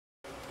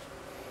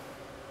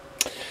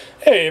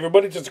Hey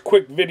everybody, just a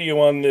quick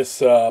video on this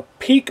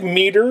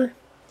PEAKMETER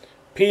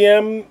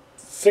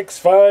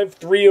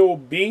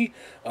PM6530B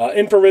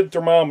infrared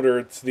thermometer.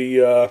 It's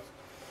the,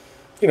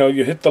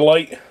 you hit the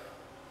light.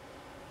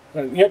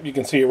 Yep, you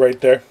can see it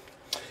right there.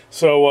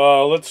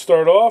 So let's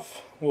start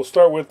off. We'll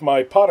start with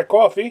my pot of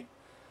coffee,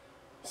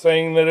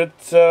 saying that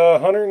it's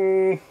 100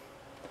 and,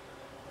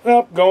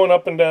 well, going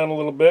up and down a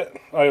little bit.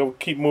 I'll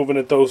keep moving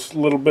it those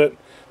little bit.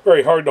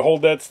 Very hard to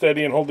hold that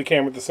steady and hold the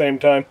camera at the same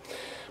time.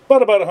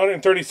 But about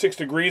 136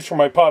 degrees for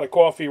my pot of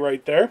coffee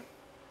right there.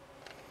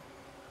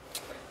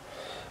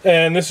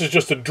 And this is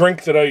just a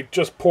drink that I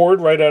just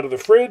poured right out of the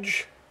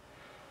fridge.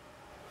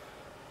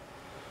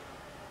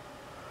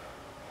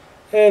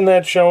 And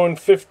that's showing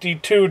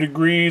 52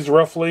 degrees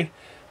roughly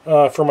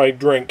for my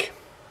drink.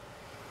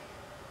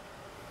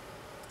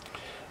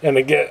 And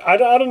again, I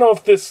don't know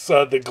if this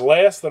the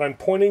glass that I'm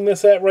pointing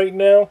this at right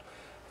now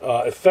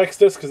affects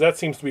this, because that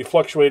seems to be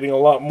fluctuating a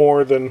lot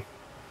more than...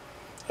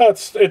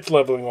 It's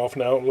leveling off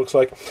now, it looks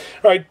like.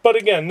 Alright, but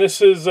again,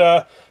 this is,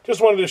 just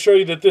wanted to show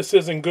you that this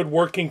is in good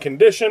working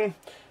condition.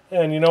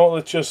 And you know,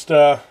 let's just,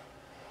 we'll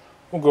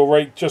go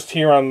right just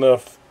here on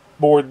the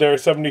board there,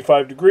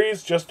 75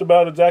 degrees, just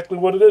about exactly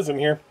what it is in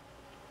here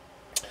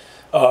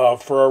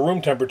for our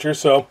room temperature.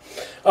 So,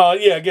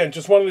 yeah, again,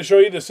 just wanted to show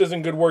you this is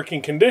in good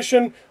working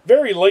condition.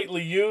 Very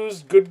lightly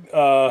used, good,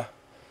 the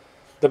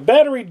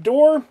battery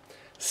door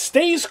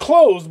stays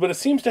closed, but it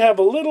seems to have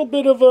a little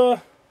bit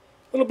of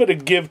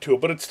give to it,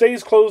 but it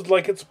stays closed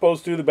like it's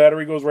supposed to. The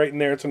battery goes right in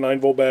there. It's a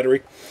 9-volt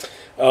battery.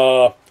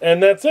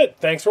 And that's it.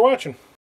 Thanks for watching.